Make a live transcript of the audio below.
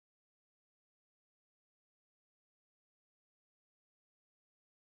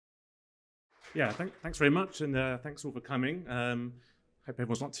Yeah, thanks very much, and thanks all for coming. Hope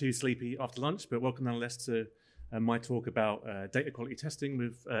everyone's not too sleepy after lunch, but welcome nonetheless to my talk about data quality testing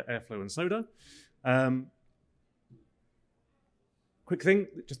with Airflow and Soda. Quick thing,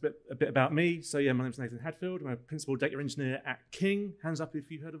 just a bit about me. So yeah, my name's Nathan Hadfield. I'm a principal data engineer at King. Hands up if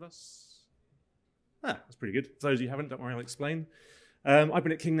you've heard of us. That's pretty good. For those of you who haven't, don't worry, I'll explain. I've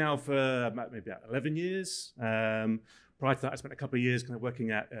been at King now for maybe about 11 years. Prior to that, I spent a couple of years kind of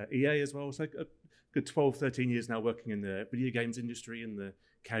working at EA as well. So a good 12, 13 years now working in the video games industry in the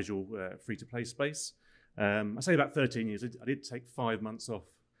casual free-to-play space. I say about 13 years. I did take 5 months off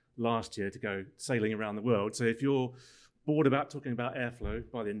last year to go sailing around the world. So if you're bored about talking about Airflow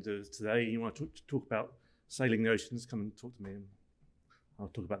by the end of today, and you want to talk about sailing the oceans, come and talk to me, and I'll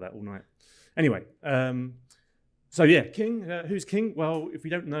talk about that all night. Anyway, so yeah, King. Who's King? Well, if you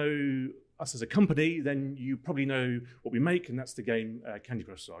don't know us as a company, then you probably know what we make, and that's the game Candy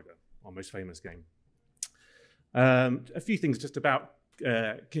Crush Saga, our most famous game. A few things just about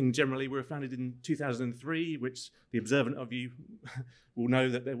King generally. We were founded in 2003, which the observant of you will know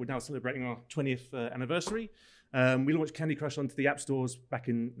that we're now celebrating our 20th anniversary. We launched Candy Crush onto the app stores back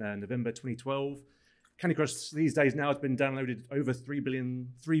in November 2012. Candy Crush these days now has been downloaded over 3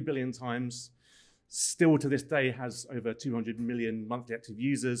 billion times. Still to this day has over 200 million monthly active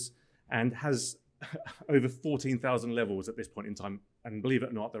users and has over 14,000 levels at this point in time. And believe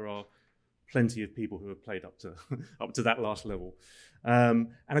it or not, there are plenty of people who have played up to that last level. And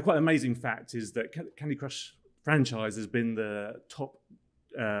a quite amazing fact is that Candy Crush franchise has been the top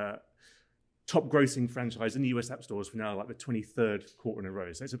grossing franchise in the US app stores for now like the 23rd quarter in a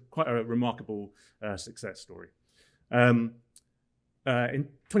row. So it's quite a remarkable success story. In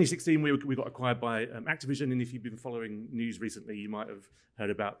 2016, we got acquired by Activision, and if you've been following news recently, you might have heard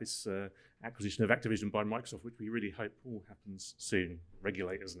about this acquisition of Activision by Microsoft, which we really hope all happens soon,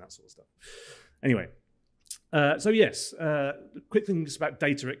 regulators and that sort of stuff. Anyway, so yes, quick thing just about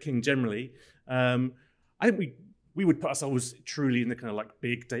data at King generally. I think we would put ourselves truly in the kind of like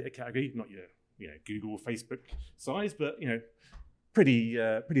big data category, not your Google or Facebook size, but pretty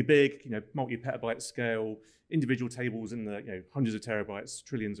big, multi-petabyte scale, individual tables in the hundreds of terabytes,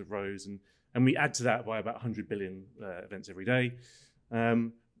 trillions of rows, and we add to that by about 100 billion events every day.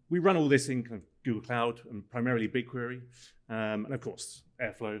 We run all this in kind of Google Cloud and primarily BigQuery, and of course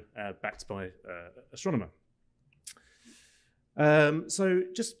Airflow backed by Astronomer. So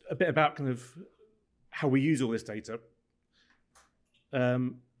just a bit about kind of how we use all this data.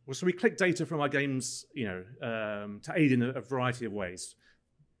 So we collect data from our games, to aid in a variety of ways.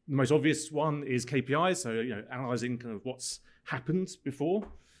 The most obvious one is KPIs, so analyzing kind of what's happened before.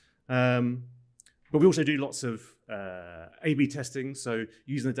 But we also do lots of A/B testing, so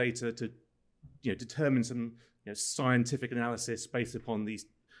using the data to determine some scientific analysis based upon these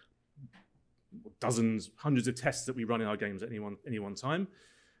dozens, hundreds of tests that we run in our games at any one time.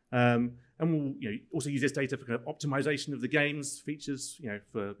 And we'll also use this data for kind of optimization of the game's features,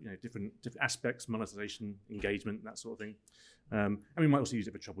 for different aspects, monetization, engagement, that sort of thing. And we might also use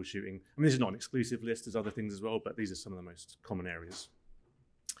it for troubleshooting. I mean, this is not an exclusive list, there's other things as well, but these are some of the most common areas.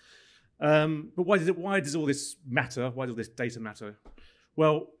 But why does all this matter? Why does all this data matter?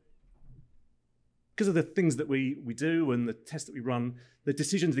 Well, because of the things that we do and the tests that we run, the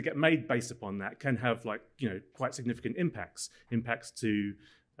decisions that get made based upon that can have quite significant impacts to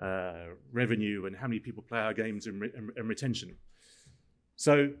revenue and how many people play our games and retention.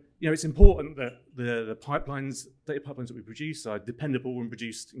 So it's important that the data pipelines that we produce are dependable and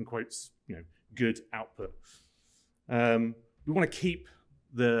produced in quotes, good output. We want to keep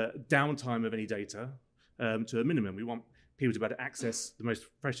the downtime of any data to a minimum. We want people to be able to access the most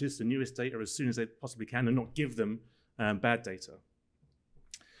freshest and newest data as soon as they possibly can and not give them bad data.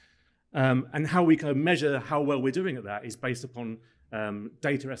 And how we kind of measure how well we're doing at that is based upon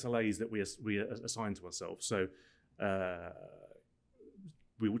data SLAs that we assign to ourselves. So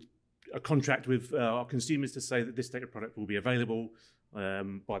we would contract with our consumers to say that this data product will be available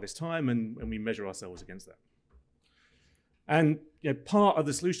by this time, and we measure ourselves against that. And part of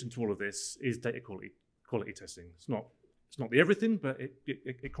the solution to all of this is data quality testing. It's not the everything, but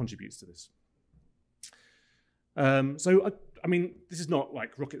it contributes to this. So I mean, this is not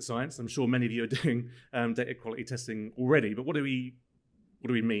like rocket science. I'm sure many of you are doing data quality testing already, but what do we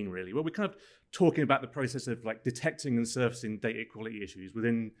mean really? Well, we're kind of talking about the process of like detecting and surfacing data quality issues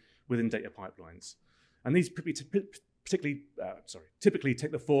within data pipelines. And these typically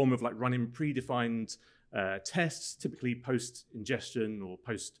take the form of like running predefined tests, typically post-ingestion or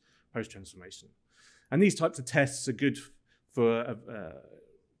post-transformation. And these types of tests are good for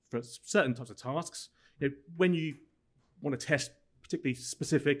certain types of tasks. When you want to test particularly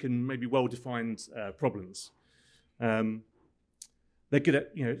specific and maybe well-defined problems. They're good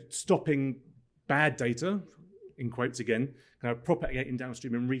at stopping bad data, in quotes again, kind of propagating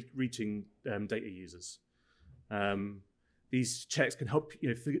downstream and reaching data users. These checks can help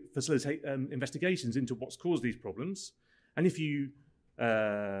facilitate investigations into what's caused these problems. And if you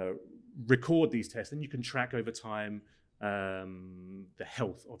record these tests, then you can track over time the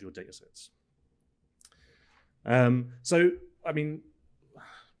health of your data sets. So, I mean,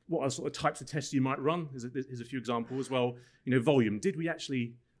 what are sort of types of tests you might run? Here's a few examples. Well, volume. Did we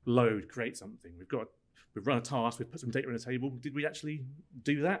actually create something? We've run a task, we've put some data in a table. Did we actually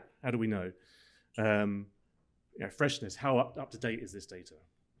do that? How do we know? Freshness. How up to date is this data?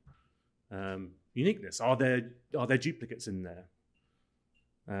 Uniqueness. Are there duplicates in there?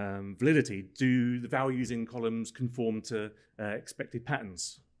 Validity. Do the values in columns conform to expected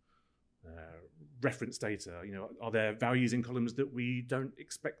patterns? Reference data. Are there values in columns that we don't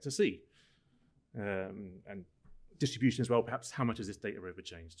expect to see? And distribution as well. Perhaps how much has this data ever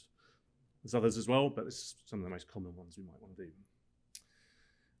changed? There's others as well, but this is some of the most common ones we might want to do.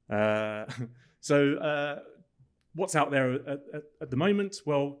 So what's out there at the moment?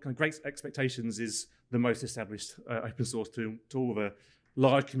 Well, kind of Great Expectations is the most established open source tool with a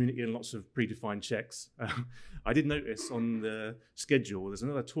large community and lots of predefined checks. I did notice on the schedule, there's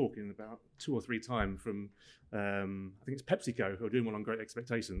another talk in about 2 or 3 times from, I think it's PepsiCo, who are doing one on Great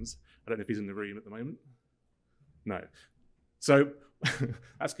Expectations. I don't know if he's in the room at the moment. No. So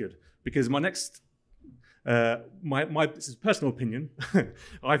that's good, because my next, this is personal opinion,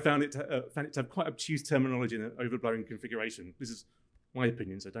 I found it to have quite obtuse terminology and an overblowing configuration. This is my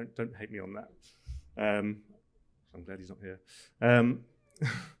opinion, so don't hate me on that. I'm glad he's not here.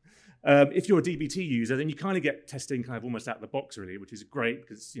 If you're a DBT user, then you kind of get testing kind of almost out of the box, really, which is great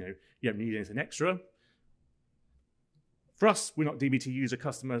because you don't need anything extra. For us, we're not DBT user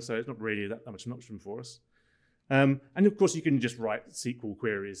customers, so it's not really that much an option for us. And of course, you can just write SQL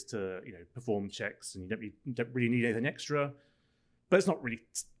queries to perform checks, and you don't really need anything extra. But it's not really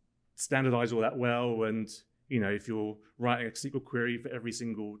standardized all that well. And if you're writing a SQL query for every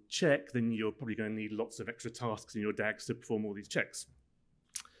single check, then you're probably going to need lots of extra tasks in your DAGs to perform all these checks.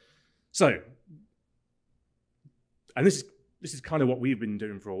 So, and this is kind of what we've been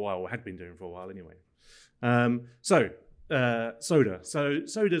doing for a while, or had been doing for a while anyway. Soda. So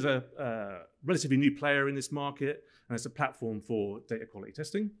Soda's a relatively new player in this market, and it's a platform for data quality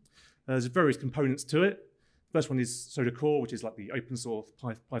testing. There's various components to it. First one is SodaCore, which is like the open source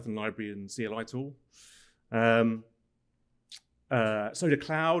Python library and CLI tool. Soda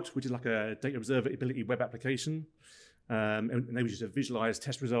Cloud, which is like a data observability web application, enables you to visualize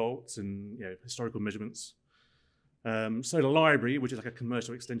test results and historical measurements. Soda Library, which is like a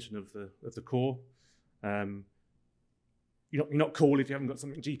commercial extension of the core. You're not cool if you haven't got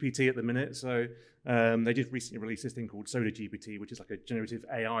something GPT at the minute. So they just recently released this thing called Soda GPT, which is like a generative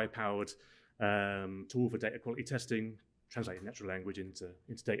AI-powered tool for data quality testing, translating natural language into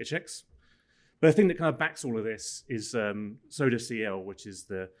data checks. But the thing that kind of backs all of this is SodaCL, which is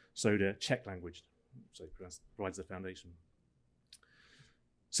the Soda check language. So it provides the foundation.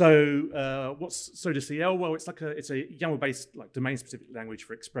 So what's SodaCL? Well, it's a YAML-based domain-specific language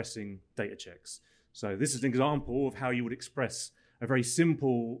for expressing data checks. So this is an example of how you would express a very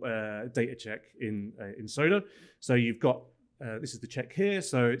simple data check in Soda. So you've got, this is the check here.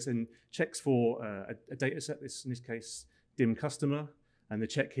 So it's in checks for a data set, in this case, dim customer. And the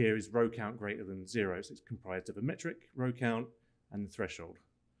check here is row count greater than 0. So it's comprised of a metric, row count, and the threshold.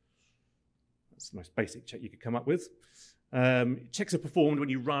 That's the most basic check you could come up with. Checks are performed when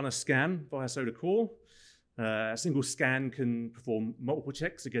you run a scan via SodaCore. A single scan can perform multiple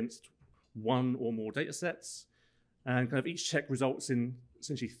checks against 1 or more data sets. And kind of each check results in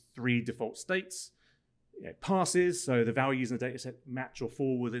essentially 3 default states. It passes, so the values in the data set match or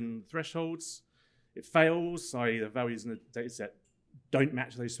fall within thresholds. It fails, i.e. the values in the data set don't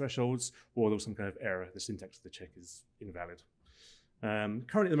match those thresholds, or there's some kind of error. The syntax of the check is invalid.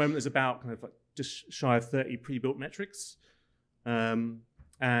 Currently, at the moment, there's about just shy of 30 pre-built metrics, and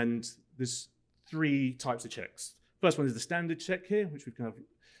there's 3 types of checks. First one is the standard check here, which we've kind of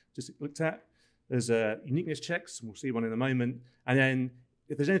just looked at. There's uniqueness checks, and we'll see one in a moment. And then,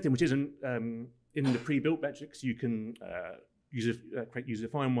 if there's anything which isn't in the pre-built metrics, you can create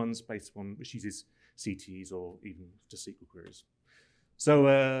user-defined ones based on which uses CTs or even just SQL queries. So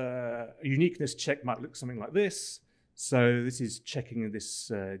a uniqueness check might look something like this. So this is checking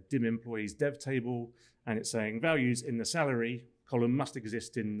this dim employees dev table, and it's saying values in the salary column must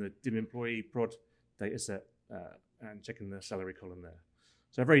exist in the dim employee prod dataset, and checking the salary column there.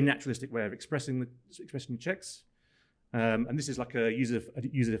 So a very naturalistic way of expressing checks. And this is like a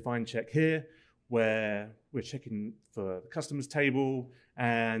user-defined check here, where we're checking for the customers table,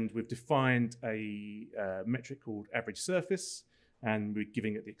 and we've defined a metric called average surface, and we're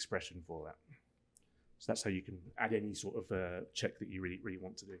giving it the expression for that. So that's how you can add any sort of check that you really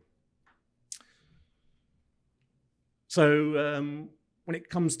want to do. So when it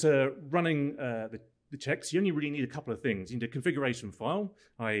comes to running the checks, you only really need a couple of things. You need a configuration file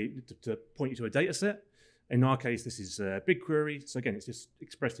to point you to a data set. In our case, this is BigQuery. So again, it's just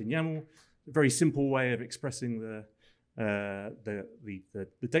expressed in YAML. A very simple way of expressing the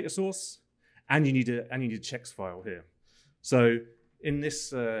data source. And you need a checks file here. So in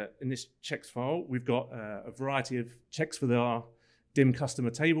this checks file, we've got a variety of checks for our dim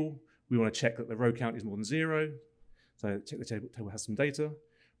customer table. We want to check that the row count is more than 0. So check the table has some data.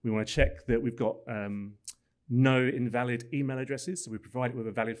 We want to check that we've got no invalid email addresses. So we provide it with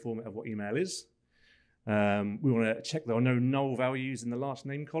a valid format of what email is. We want to check there are no null values in the last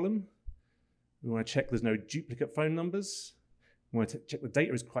name column. We want to check there's no duplicate phone numbers. We want to check the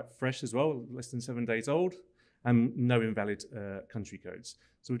data is quite fresh as well, less than 7 days old, and no invalid country codes.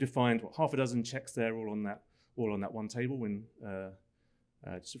 So we've defined half a dozen checks there, all on that one table in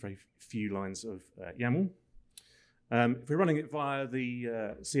just a very few lines of YAML. If we're running it via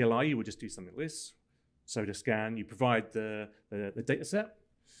the CLI, you would just do something like this. SodaScan, you provide the data set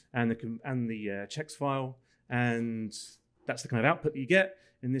and the checks file, and that's the kind of output that you get.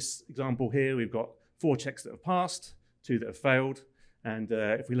 In this example here, we've got 4 checks that have passed, 2 that have failed, and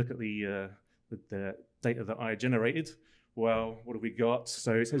if we look at the data that I generated, well, what have we got?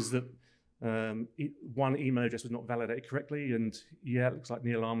 So it says that one email address was not validated correctly, and yeah, it looks like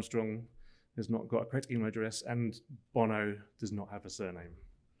Neil Armstrong has not got a correct email address, and Bono does not have a surname.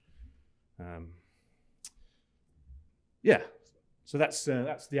 Yeah, so that's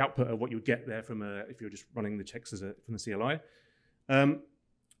the output of what you would get there from if you're just running the checks from the CLI.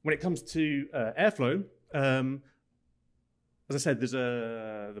 When it comes to Airflow, as I said, there's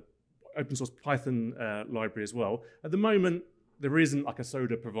the open source Python library as well. At the moment, there isn't like a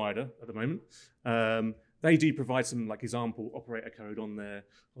Soda provider at the moment. They do provide some like example operator code on their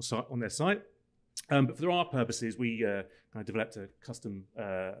site. But for our purposes, we kind of developed a custom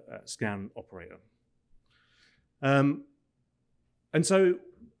scan operator. And so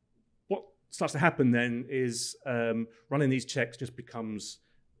what starts to happen then is running these checks just becomes,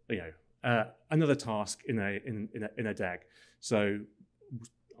 another task in a DAG. So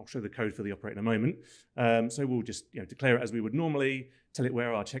I'll show the code for the operator in a moment. So we'll just declare it as we would normally, tell it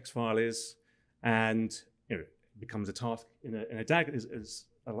where our checks file is, and it becomes a task in a DAG as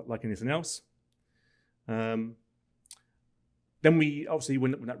like anything else. Then we obviously,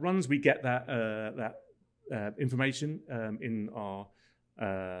 when that runs, we get that information in our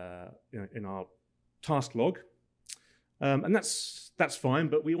task log, and that's fine.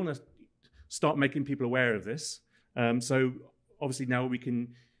 But we want to start making people aware of this. So obviously now we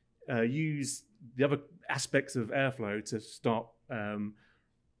can use the other aspects of Airflow to start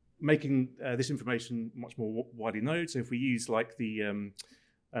making this information much more widely known. So if we use like the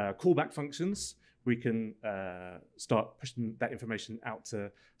callback functions, we can start pushing that information out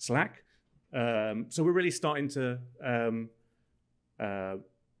to Slack. So we're really starting to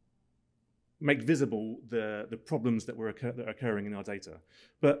make visible the problems that are occurring in our data.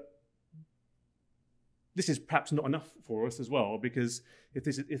 But this is perhaps not enough for us as well, because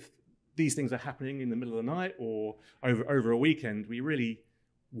if these things are happening in the middle of the night or over a weekend, we really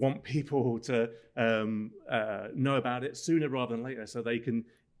want people to know about it sooner rather than later, so they can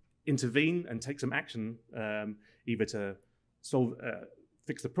intervene and take some action, either to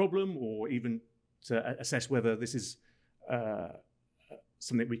fix the problem or even to assess whether this is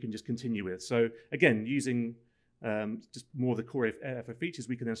something we can just continue with. So again, using just more of the core Airflow features,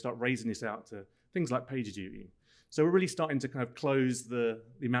 we can then start raising this out to things like PagerDuty. So we're really starting to kind of close the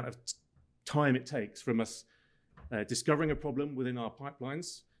amount of time it takes from us discovering a problem within our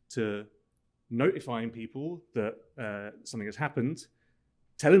pipelines to notifying people that something has happened,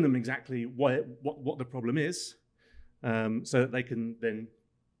 telling them exactly what the problem is, so that they can then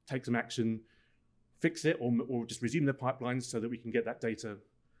take some action, fix it, or just resume their pipelines so that we can get that data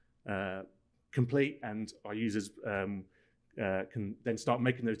complete, and our users can then start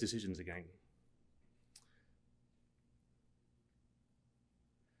making those decisions again.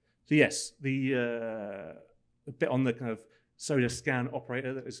 So yes, the bit on the kind of SodaScan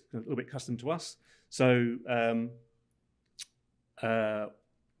operator that is a little bit custom to us. So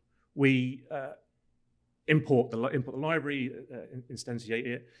we import the library, instantiate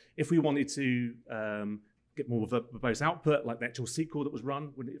it. If we wanted to get more verbose output, like the actual SQL that was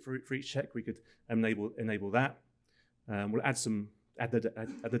run for each check, we could enable that. We'll add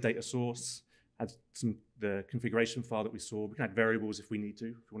the data source, add the configuration file that we saw. We can add variables if we need to,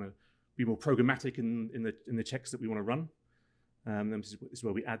 if we want to be more programmatic in the checks that we want to run. Then this is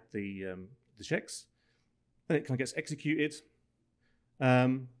where we add the checks. Then it kind of gets executed.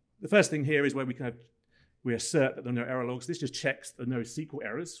 The first thing here is where we assert that there are no error logs. This just checks that there are no SQL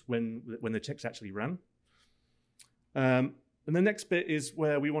errors when the checks actually run. And the next bit is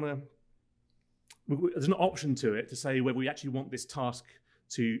where there's an option to it to say whether we actually want this task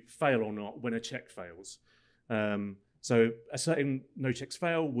to fail or not when a check fails. So asserting no checks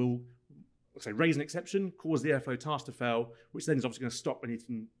fail will raise an exception, cause the Airflow task to fail, which then is obviously going to stop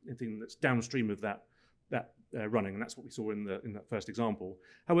anything that's downstream of that running, and that's what we saw in that first example.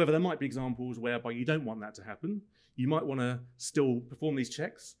 However, there might be examples whereby you don't want that to happen. You might want to still perform these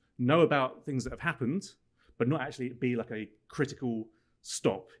checks, know about things that have happened, but not actually be like a critical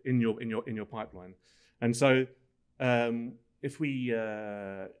stop in your pipeline. And so if we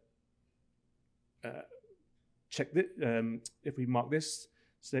check this, if we mark this,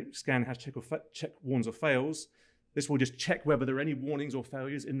 so scan has check warns or fails, this will just check whether there are any warnings or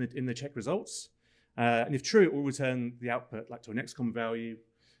failures in the check results. And if true, it will return the output like to an XCOM value.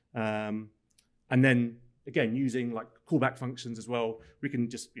 And then again, using like callback functions as well, we can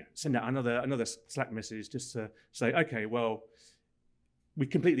just send out another Slack message just to say, okay, well, we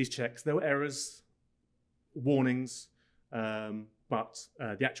complete these checks. There were errors, warnings, but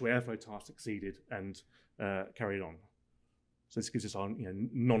the actual Airflow task succeeded and carried on. So this gives us our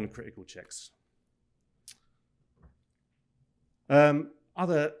non-critical checks.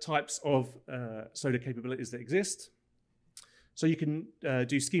 Other types of Soda capabilities that exist. So you can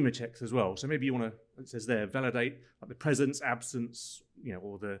do schema checks as well. So maybe you want to, it says there, validate like the presence, absence,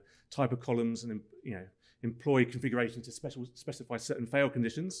 or the type of columns, and employ configuration to specify certain fail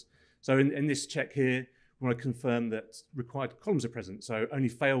conditions. So in this check here, we want to confirm that required columns are present. So only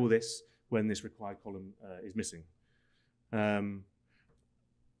fail this when this required column is missing. A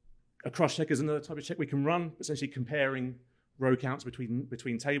cross check is another type of check we can run, essentially comparing row counts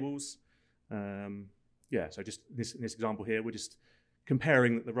between tables. So just in this example here, we're just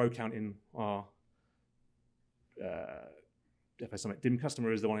comparing the row count in our FS Summit dim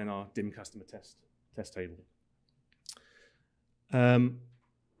customer is the one in our dim customer test table.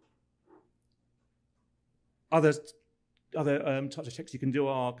 Other types of checks you can do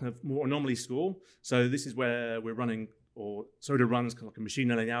are kind of more anomaly score. So this is where we're running, or Soda runs kind of like a machine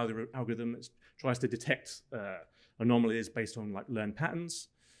learning algorithm that tries to detect anomalies based on like learned patterns.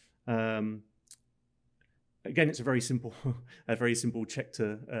 Again, it's a very simple check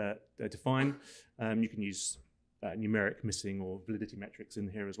to define. You can use numeric missing or validity metrics in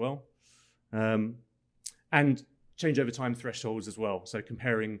here as well, and change over time thresholds as well. So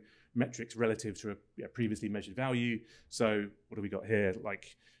comparing metrics relative to a previously measured value. So what do we got here?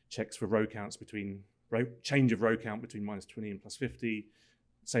 Like checks for row counts change of row count between -20 and +50,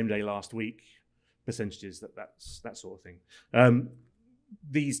 same day last week, percentages, that sort of thing.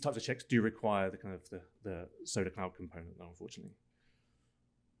 These types of checks do require the kind of the Soda Cloud component, though, unfortunately.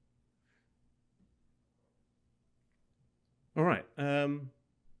 All right.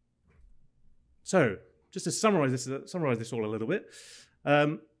 So just to summarize this all a little bit,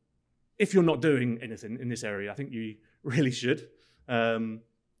 if you're not doing anything in this area, I think you really should.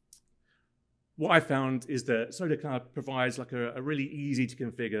 What I found is that Soda Cloud provides like a really easy to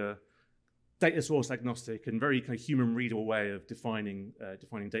configure, data source agnostic, and very kind of human readable way of defining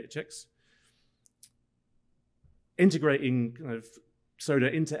data checks. Integrating kind of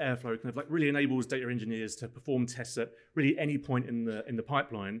Soda into Airflow kind of like really enables data engineers to perform tests at really any point in the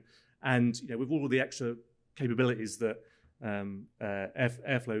pipeline, and with all of the extra capabilities that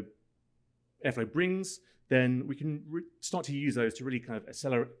Airflow brings, then we can start to use those to really kind of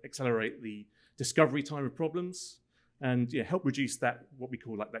accelerate the discovery time of problems, and help reduce that, what we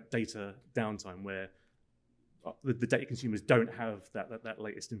call like that data downtime, where the data consumers don't have that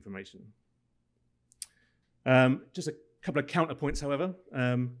latest information. Just a couple of counterpoints, however.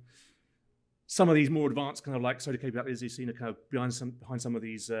 Some of these more advanced kind of like Soda capabilities you've seen are kind of behind some of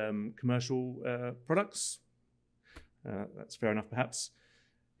these commercial products. That's fair enough, perhaps.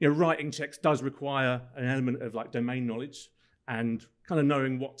 Writing checks does require an element of like domain knowledge and kind of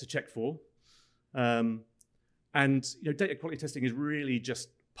knowing what to check for. And data quality testing is really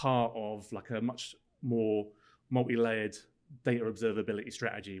just part of like a much more multi-layered data observability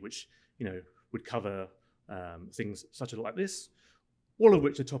strategy, which would cover things such as like this, all of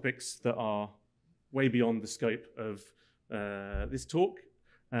which are topics that are way beyond the scope of this talk.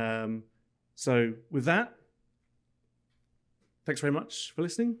 So with that, thanks very much for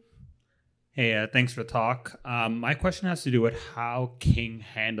listening. Hey, thanks for the talk. My question has to do with how King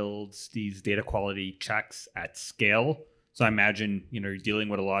handles these data quality checks at scale. So I imagine, you're dealing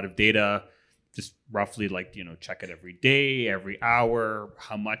with a lot of data, just roughly like, check it every day, every hour,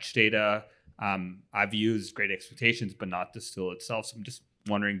 how much data. I've used Great Expectations, but not the tool itself. So I'm just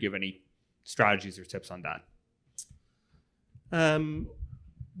wondering, do you have any strategies or tips on that?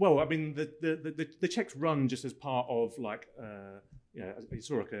 Well, I mean, the checks run just as part of like, it's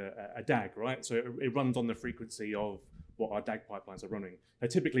sort of like a DAG, right? So it runs on the frequency of what our DAG pipelines are running.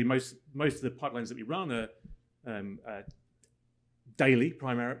 Typically, most of the pipelines that we run are daily,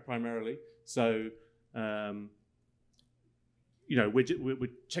 primarily. So, we're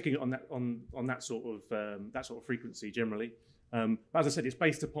checking it on that sort of frequency generally. But as I said, it's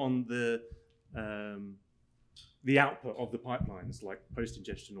based upon the output of the pipelines, like post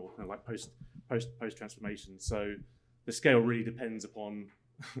ingestion or kind of like post transformation. So the scale really depends upon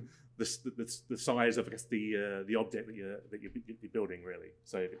the size of, I guess, the object that you're building, really.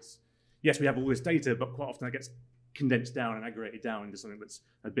 So if it's, yes, we have all this data, but quite often that gets condensed down and aggregated down into something that's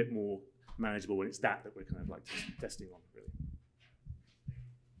a bit more manageable, and it's that we're kind of like testing on, really.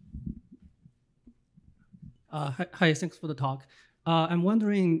 Hi, thanks for the talk. I'm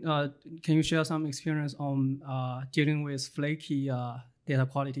wondering, can you share some experience on dealing with flaky data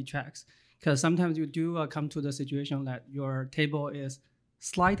quality checks? Because sometimes you do come to the situation that your table is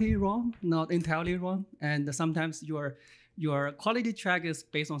slightly wrong, not entirely wrong, and sometimes your quality check is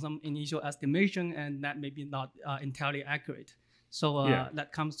based on some initial estimation, and that may be not entirely accurate. So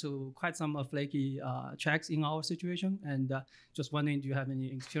that comes to quite some flaky checks in our situation, and just wondering, do you have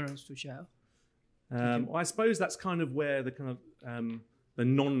any experience to share? Well, I suppose that's kind of where the kind of the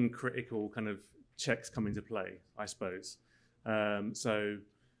non-critical kind of checks come into play, I suppose. Having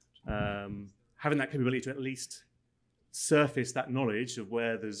that capability to at least surface that knowledge of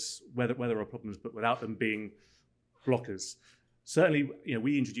where there are problems, but without them being blockers. Certainly,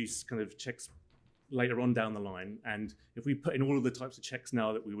 we introduce kind of checks later on down the line, and if we put in all of the types of checks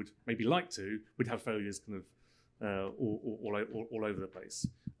now that we would maybe like to, we'd have failures kind of all over the place.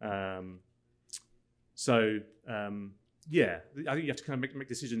 I think you have to kind of make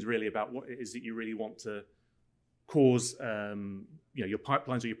decisions really about what it is that you really want to cause your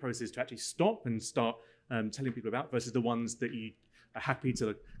pipelines or your processes to actually stop and start telling people about, versus the ones that you are happy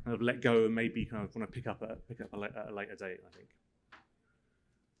to kind of let go and maybe kind of want to pick up at a later date, I think.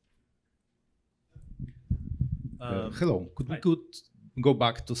 Hello, could we go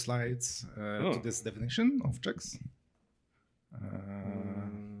back to slides to this definition of checks?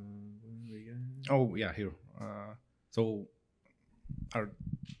 Oh yeah, here. So are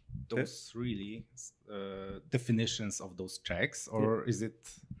those really definitions of those checks, or is it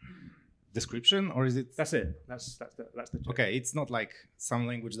description, or is it? That's it. That's the check. Okay, it's not like some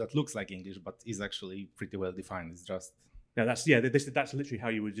language that looks like English but is actually pretty well defined. It's just. Yeah, that's literally how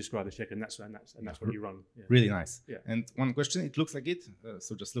you would describe the check, and that's what you run. Yeah. Really nice. Yeah. And one question, it looks like it.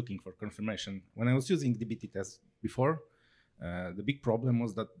 So just looking for confirmation. When I was using dbt test before, the big problem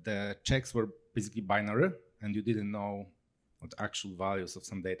was that the checks were basically binary, and you didn't know what actual values of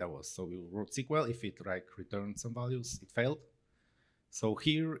some data was. So you wrote SQL. If it returned some values, it failed. So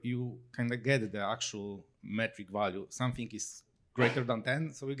here you kind of get the actual metric value. Something is greater than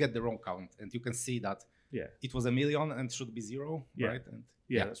 10, so you get the wrong count, and you can see that. Yeah, it was 1 million and should be 0, right? And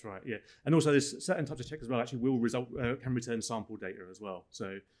yeah, that's right. Yeah, and also there's certain types of checks as well. Actually, can return sample data as well.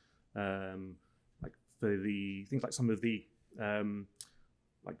 So, like for the things like some of the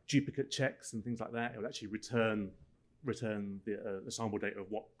like duplicate checks and things like that, it will actually return the sample data of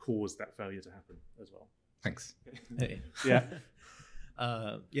what caused that failure to happen as well. Thanks. Hey. Yeah.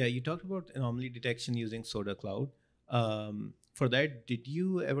 You talked about anomaly detection using Soda Cloud. For that, did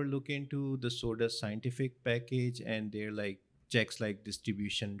you ever look into the Soda scientific package and their checks like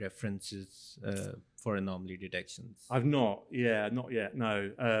distribution references for anomaly detections? I've not. Yeah, not yet.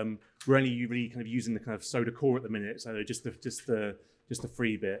 No. We're only really kind of using the kind of SodaCore at the minute, so just the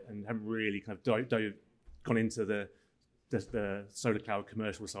free bit, and haven't really kind of gone into the Soda Cloud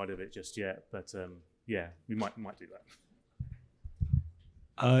commercial side of it just yet. But we might do that.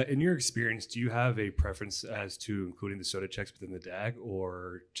 In your experience, do you have a preference as to including the Soda checks within the DAG,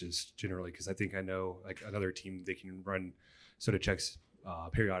 or just generally? Because I think I know like another team, they can run Soda checks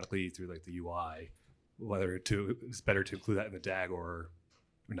periodically through like the UI. Whether it's better to include that in the DAG or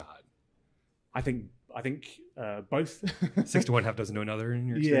not. I think both. 6 to 1, half dozen to another. In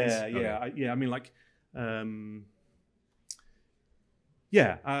your experience? I mean, like, I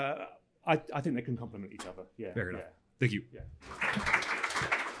think they can complement each other. Yeah. Fair enough. Yeah. Thank you. Yeah.